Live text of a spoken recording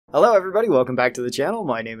Hello everybody, welcome back to the channel.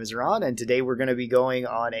 My name is Ron, and today we're going to be going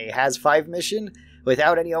on a Has 5 mission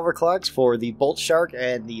without any overclocks for the Bolt Shark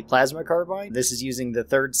and the Plasma Carbine. This is using the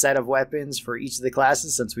third set of weapons for each of the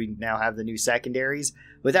classes since we now have the new secondaries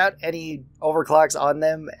without any overclocks on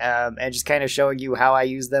them, and just kind of showing you how I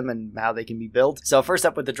use them and how they can be built. So first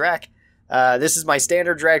up with the Drac. This is my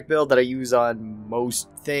standard Drac build that I use on most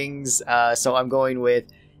things, so I'm going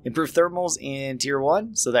with improved thermals in Tier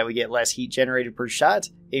 1 so that we get less heat generated per shot,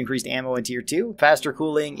 increased ammo in Tier 2, faster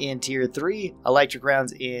cooling in Tier 3, electric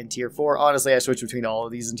rounds in Tier 4. Honestly, I switch between all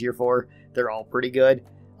of these in Tier 4. They're all pretty good.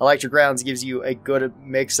 Electric rounds gives you a good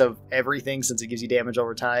mix of everything since it gives you damage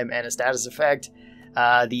over time and a status effect.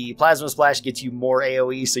 The Plasma Splash gets you more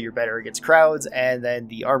AoE, so you're better against crowds, and then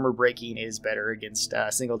the armor breaking is better against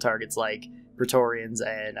single targets like Praetorians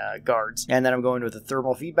and guards. And then I'm going with a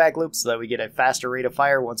thermal feedback loop so that we get a faster rate of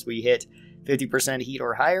fire once we hit 50% heat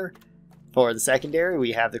or higher. For the secondary,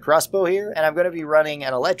 we have the Crossbow here, and I'm going to be running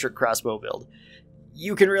an electric Crossbow build.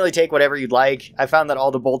 You can really take whatever you'd like. I found that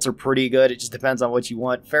all the bolts are pretty good. It just depends on what you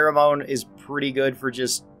want. Pheromone is pretty good for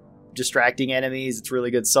just distracting enemies. It's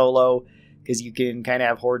really good solo because you can kind of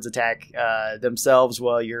have hordes attack themselves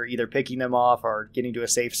while you're either picking them off or getting to a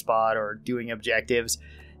safe spot or doing objectives.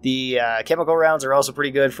 The chemical rounds are also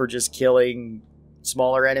pretty good for just killing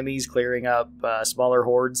smaller enemies, clearing up smaller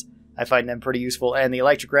hordes. I find them pretty useful. And the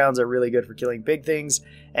electric rounds are really good for killing big things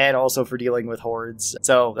and also for dealing with hordes.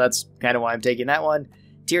 So that's kind of why I'm taking that one.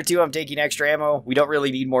 Tier 2, I'm taking extra ammo. We don't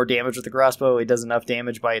really need more damage with the crossbow. It does enough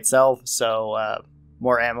damage by itself, so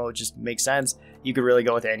more ammo just makes sense. You could really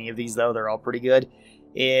go with any of these, though. They're all pretty good.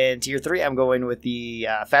 In Tier 3, I'm going with the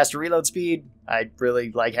faster reload speed. I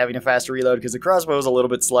really like having a faster reload because the crossbow is a little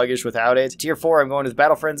bit sluggish without it. Tier 4, I'm going with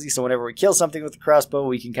Battle Frenzy, so whenever we kill something with the crossbow,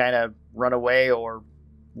 we can kind of run away or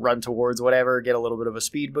run towards whatever, get a little bit of a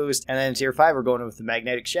speed boost. And then in Tier 5, we're going with the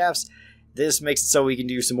Magnetic Shafts. This makes it so we can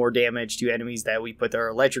do some more damage to enemies that we put our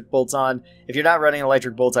electric bolts on. If you're not running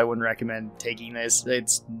electric bolts, I wouldn't recommend taking this.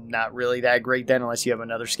 It's not really that great then unless you have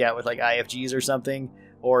another scout with like IFGs or something,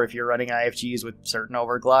 or if you're running IFGs with certain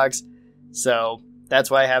overclocks. So that's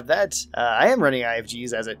why I have that. I am running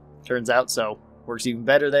IFGs as it turns out, so works even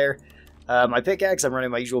better there. My pickaxe, I'm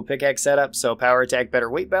running my usual pickaxe setup, so power attack, better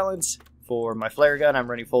weight balance. For my flare gun, I'm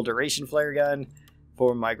running full duration flare gun.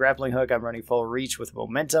 For my grappling hook, I'm running full reach with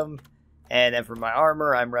momentum. And then for my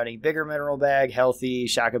armor, I'm running bigger mineral bag, healthy,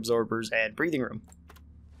 shock absorbers, and breathing room.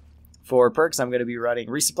 For perks, I'm going to be running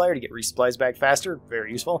resupplier to get resupplies back faster.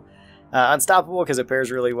 Very useful. Unstoppable because it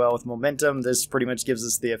pairs really well with momentum. This pretty much gives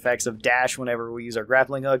us the effects of dash whenever we use our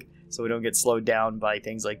grappling hook, so we don't get slowed down by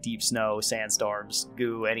things like deep snow, sandstorms,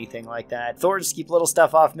 goo, anything like that. Thorns to keep little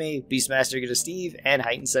stuff off me, Beastmaster to get a Steve, and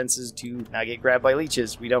heightened senses to not get grabbed by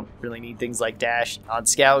leeches. We don't really need things like dash on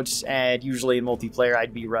scouts, and usually in multiplayer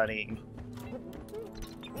I'd be running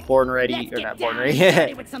Born Ready, or not Born Ready.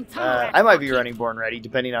 I might be running Born Ready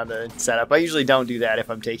depending on the setup. I usually don't do that if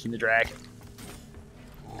I'm taking the Drac.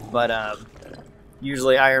 But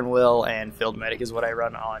usually Iron Will and Field Medic is what I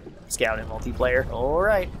run on Scout and multiplayer.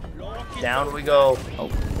 Alright, down we go.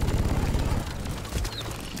 Oh.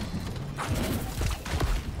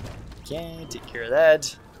 Okay, take care of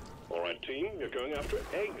that. Alright team, you're going after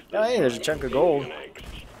eggs. Oh hey, there's a chunk of gold.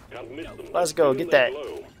 Let's go, get that.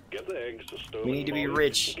 We need to be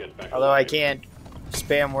rich, although I can't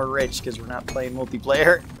spam we're rich because we're not playing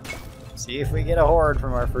multiplayer. See if we get a horde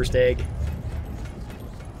from our first egg.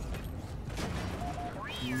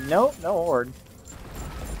 Nope, no horde.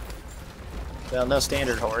 Well, no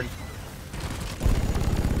standard horde.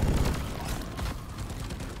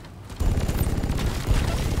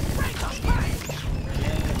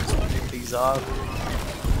 Okay, just pick these off.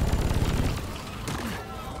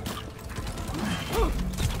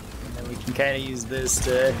 And then we can kind of use this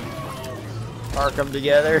to arc them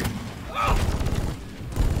together.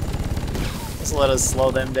 Just let us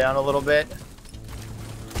slow them down a little bit.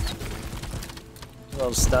 A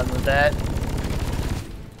little stun with that.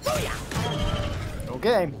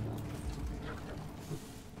 Okay.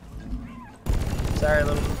 Sorry,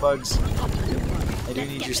 little bugs. I do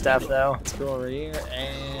need your stuff though. Let's go over here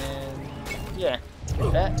and yeah, let's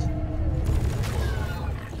get that.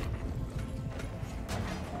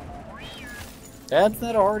 That's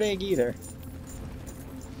not a horde egg either.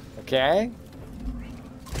 Okay.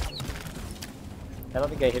 I don't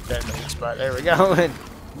think I hit that in the weak spot. There we go.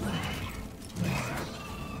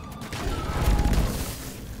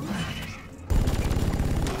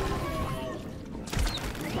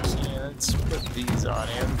 Let's put these on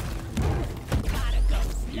him.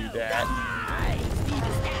 Do that.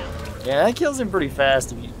 Yeah, that kills him pretty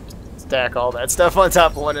fast if you stack all that stuff on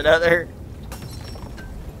top of one another.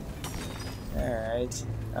 Alright.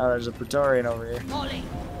 Oh, there's a Praetorian over here. Molly,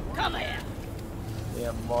 come here.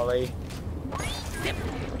 Yeah, Molly. Zip.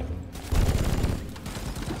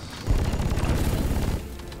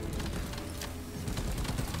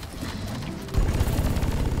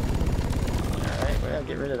 Alright, well,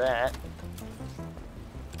 get rid of that.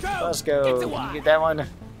 Go. Let's go. It's a Can wide. you get that one?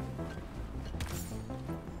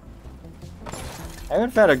 I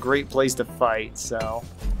haven't found a great place to fight, so...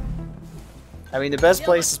 I mean, the best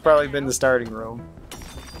place has probably been the starting room,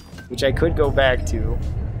 which I could go back to.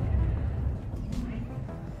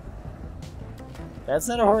 That's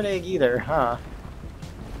not a horde egg either, huh?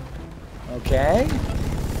 Okay.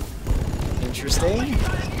 Interesting.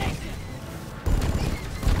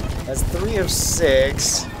 That's 3 of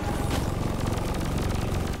 6.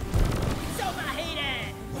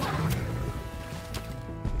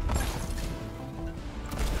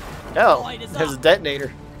 No, there's a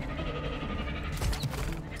detonator.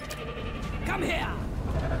 Come here.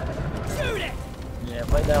 Shoot it. Yeah,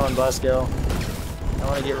 fight that one, Busco. I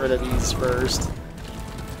want to get rid of these first.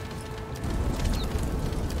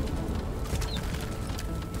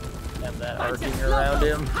 Have that arcing around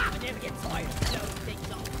him. I never get tired of blowing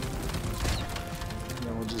things off. And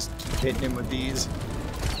then we'll just keep hitting him with these.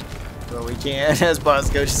 Well, we can, as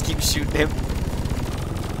Busco just keeps shooting him.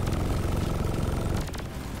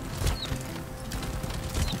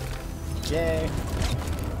 Okay.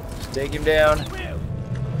 Just take him down.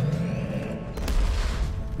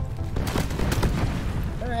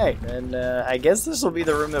 Alright, and I guess this will be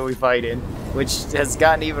the room that we fight in, which has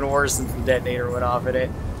gotten even worse since the detonator went off in it.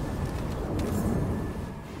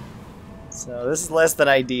 So this is less than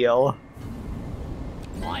ideal.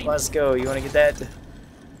 Let's go. You want to get that?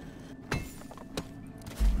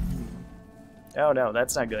 Oh no,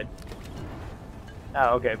 that's not good.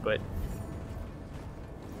 Oh, okay, but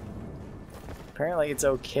apparently it's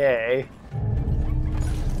okay.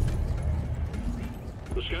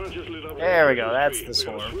 The scanner just lit up. There we go, that's the We have a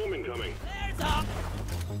swarm. swarm incoming. There's up.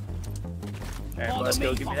 Alright, let's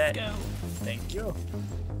go, give me that. Thank you.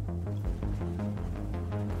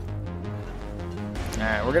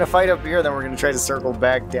 Alright, we're gonna fight up here, then we're gonna try to circle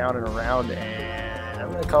back down and around, and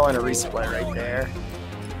I'm gonna call in a resupply right there.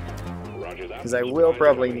 Roger that. Because I will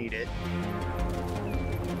probably need it.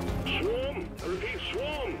 Swarm! I repeat,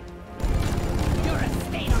 swarm! You're a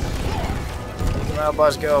stain on the floor. Come out,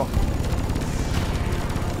 Busco.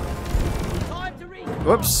 Time to reach.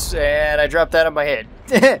 Whoops, and I dropped that on my head.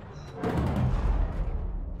 That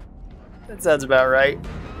sounds about right.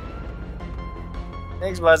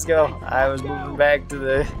 Thanks, Busco. I was moving back to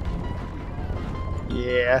the...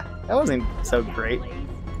 Yeah, that wasn't so great.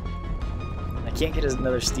 I can't get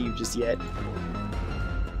another Steve just yet.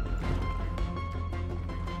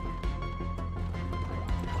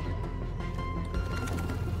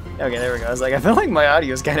 Okay, there we go. I was like, I feel like my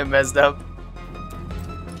audio's kind of messed up.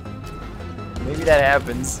 Maybe that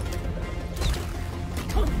happens.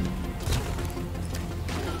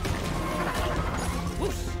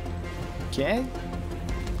 Okay.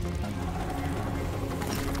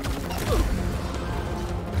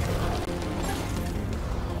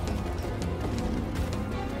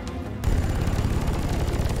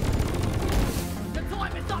 The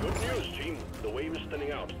time is up. Good news, team. The wave is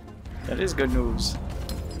thinning out. That is good news.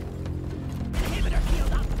 Inhibitor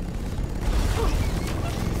field up.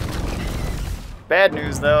 Bad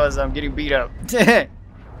news, though, is I'm getting beat up.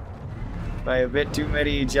 By a bit too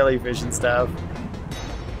many jellyfish and stuff.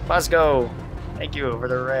 Busco! Thank you for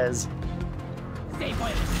the res. Save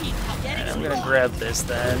my machine. I'll get it. I'm gonna grab this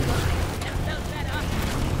then. That felt better.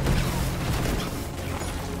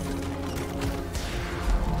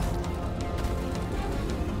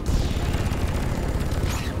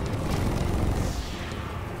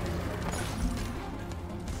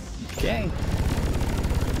 Okay.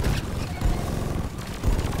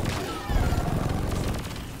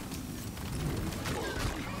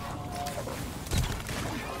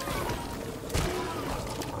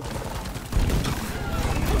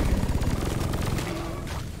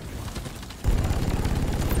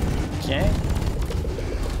 Okay.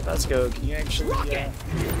 Let's go. Can you actually, can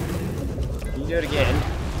you do it again?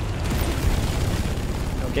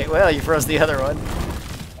 Okay, well, you froze the other one.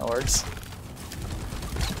 That works.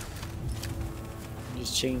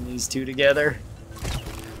 Just chain these two together.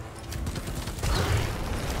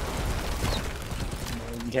 And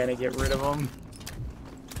we can kind of get rid of them.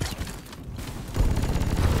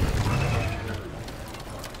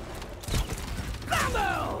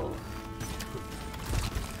 Bambo!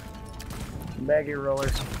 Come back here, roller.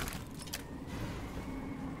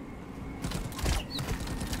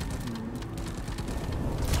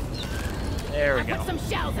 There we Put go. some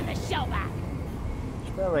shells in the shell back.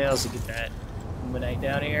 Probably also get that Umanite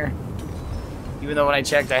down here. Even though when I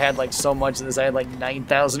checked I had like so much of this, I had like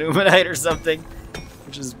 9,000 Umanite or something.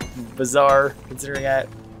 Which is bizarre considering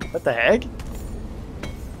what the heck?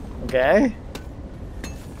 Okay.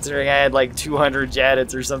 Considering I had like 200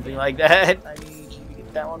 Jadits or something like that. I need you to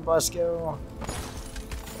get that one, Busco.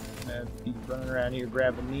 I'm gonna be running around here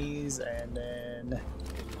grabbing these, and then...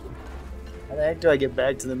 How the heck do I get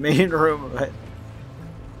back to the main room?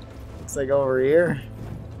 Looks like over here.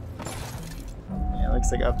 Yeah,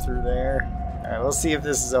 looks like up through there. Alright, we'll see if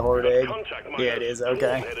this is a horde egg. Yeah, it is,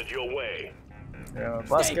 okay.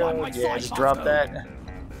 Busco, yeah, just drop that.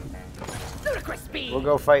 We'll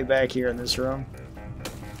go fight back here in this room.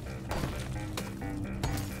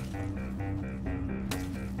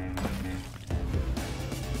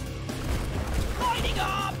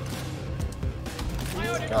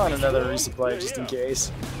 On another resupply just in case.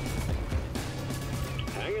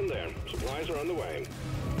 Hang in there. Supplies are on the way.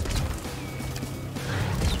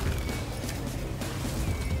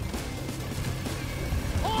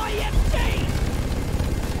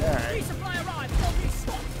 Alright.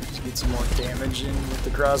 Let's get some more damage in with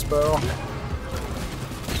the crossbow.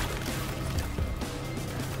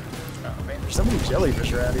 Oh man, there's so many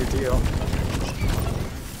jellyfish around here too.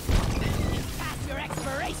 Past your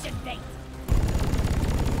expiration date.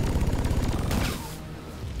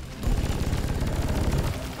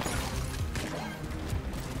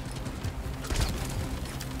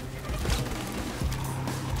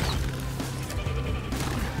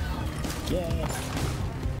 Yeah.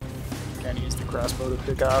 Kind of use the crossbow to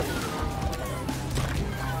pick off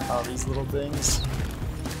all these little things.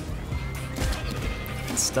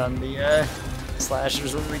 And stun the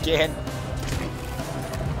slashers when we can.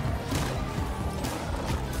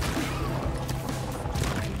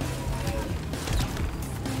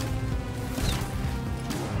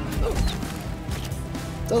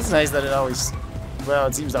 It's nice that it always, well,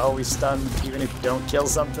 it seems to always stun even if you don't kill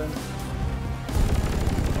something.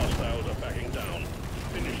 Hostiles are backing down.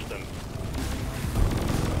 Finish them.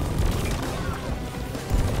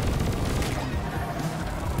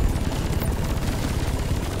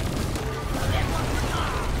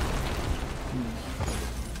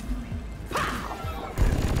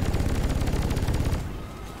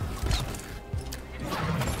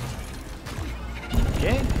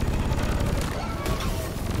 Okay.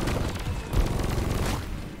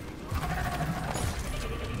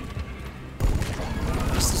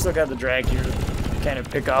 Still got the drag here to kind of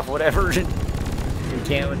pick off whatever we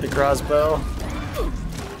can with the crossbow.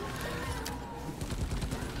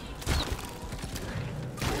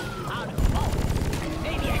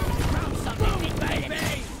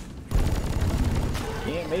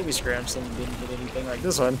 Yeah, maybe scram some didn't get anything like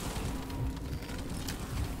this one.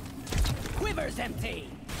 Quiver's empty.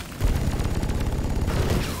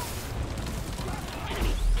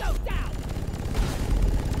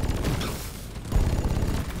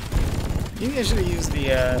 Maybe I should have used the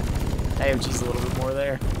IMGs a little bit more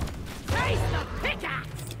there. Raise the pickaxe.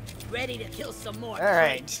 Ready to kill some more. All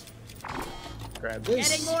right. Grab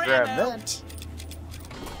this. Grab that.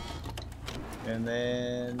 And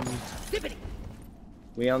then Zippity.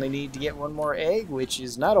 we only need to get one more egg, which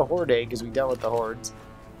is not a horde egg because we dealt with the hordes.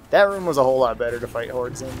 That room was a whole lot better to fight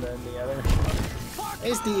hordes in than the other.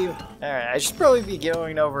 Hey, Steve. All right, I should probably be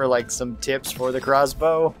going over like some tips for the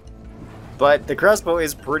crossbow, but the crossbow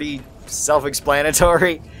is pretty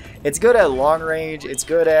self-explanatory. It's good at long range, it's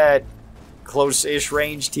good at close-ish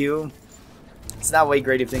range too. It's not way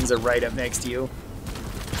great if things are right up next to you,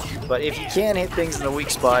 but if you can hit things in the weak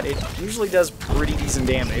spot, it usually does pretty decent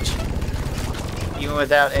damage, even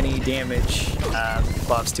without any damage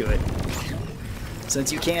buffs to it.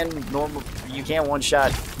 Since you can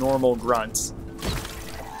one-shot normal grunts,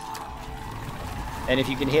 and if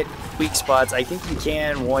you can hit weak spots, I think you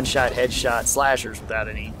can one-shot headshot slashers without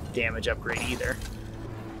any damage upgrade either.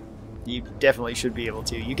 You definitely should be able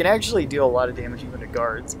to. You can actually deal a lot of damage even to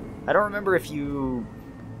guards. I don't remember if you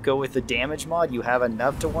go with the damage mod, you have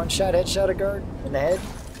enough to one-shot headshot a guard in the head.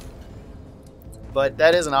 But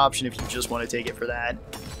that is an option if you just want to take it for that,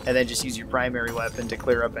 and then just use your primary weapon to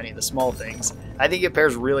clear up any of the small things. I think it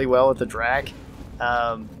pairs really well with the Drac.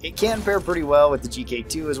 It can pair pretty well with the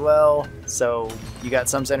GK2 as well, so you got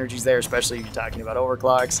some synergies there, especially if you're talking about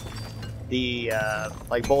overclocks. The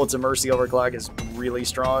like Bullets of Mercy overclock is really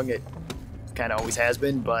strong. It kind of always has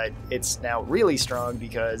been, but it's now really strong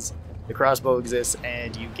because the crossbow exists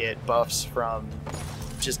and you get buffs from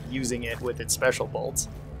just using it with its special bolts.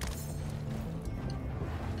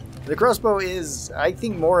 The crossbow is, I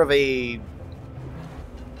think, more of a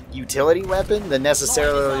utility weapon than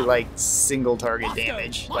necessarily like single target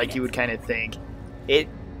damage, like you would kind of think. It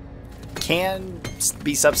can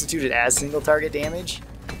be substituted as single target damage.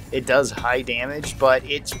 It does high damage, but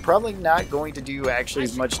it's probably not going to do actually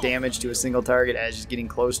as much damage to a single target as just getting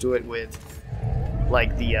close to it with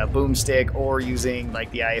like the boomstick, or using like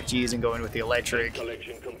the IFGs and going with the electric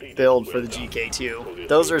build for the GK2.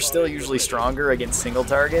 Those are still usually stronger against single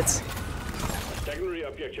targets,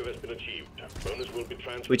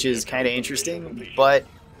 which is kind of interesting, but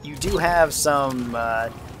you do have some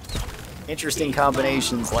interesting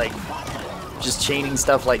combinations, like just chaining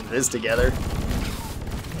stuff like this together.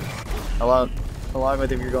 Along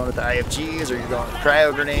with if you're going with the IFGs or you're going with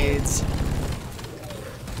cryo grenades.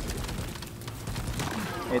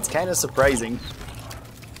 It's kind of surprising.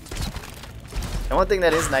 And one thing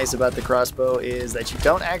that is nice about the crossbow is that you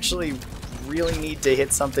don't actually really need to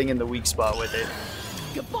hit something in the weak spot with it.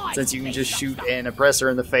 Since you can just shoot an oppressor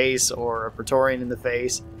in the face or a Praetorian in the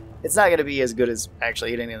face. It's not going to be as good as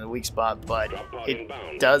actually hitting in the weak spot, but it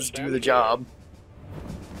does do the job.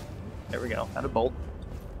 There we go, not a bolt.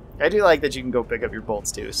 I do like that you can go pick up your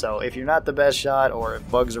bolts too, so if you're not the best shot, or if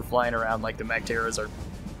bugs are flying around like the mech terrors are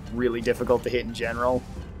really difficult to hit in general.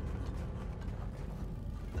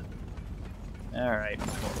 Alright.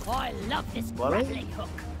 Oh, I love this grappling hook.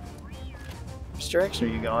 Which direction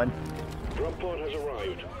are you going? Drop pod has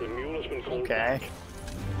arrived. The mule has been called Okay. back.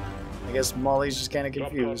 I guess Molly's just kind of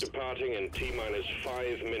confused. Drop pod departing in T-minus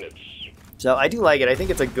 5 minutes. So I do like it. I think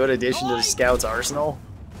it's a good addition to the Scout's arsenal.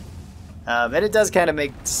 And it does kind of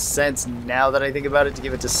make sense now that I think about it to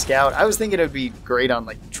give it to Scout. I was thinking it would be great on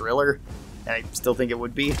like Driller, and I still think it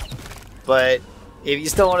would be. But if you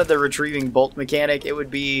still wanted the retrieving bolt mechanic, it would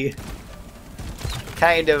be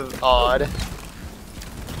kind of odd.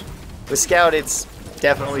 With Scout, it's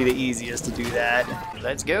definitely the easiest to do that.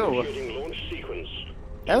 Let's go.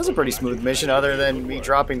 That was a pretty smooth mission, other than me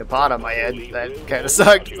dropping the pot on my head. That kind of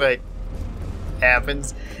sucked, but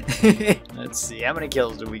happens. Let's see, how many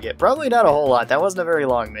kills did we get? Probably not a whole lot. That wasn't a very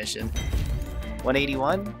long mission.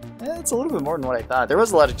 181? That's a little bit more than what I thought. There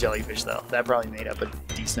was a lot of jellyfish, though. That probably made up a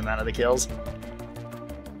decent amount of the kills.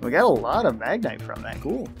 We got a lot of Magnite from that.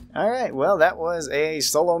 Cool. Alright, well, that was a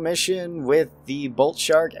solo mission with the Bolt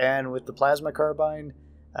Shark and with the Plasma Carbine.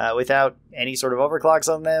 Without any sort of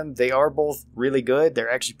overclocks on them. They are both really good.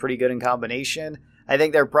 They're actually pretty good in combination. I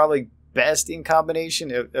think they're probably best in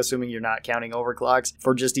combination, assuming you're not counting overclocks,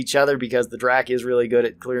 for just each other, because the Drac is really good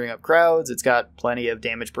at clearing up crowds. It's got plenty of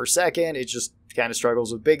damage per second. It just kind of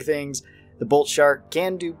struggles with big things. The Bolt Shark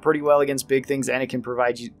can do pretty well against big things, and it can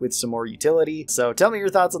provide you with some more utility. So tell me your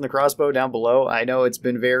thoughts on the crossbow down below. I know it's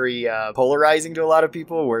been very polarizing to a lot of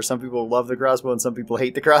people, where some people love the crossbow and some people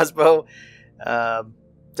hate the crossbow.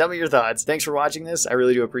 Tell me your thoughts. Thanks for watching this. I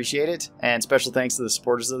really do appreciate it. And special thanks to the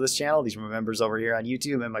supporters of this channel. These are my members over here on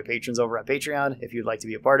YouTube and my patrons over on Patreon. If you'd like to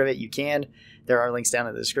be a part of it, you can. There are links down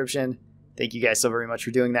in the description. Thank you guys so very much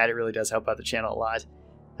for doing that. It really does help out the channel a lot.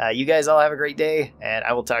 You guys all have a great day, and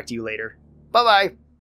I will talk to you later. Bye-bye!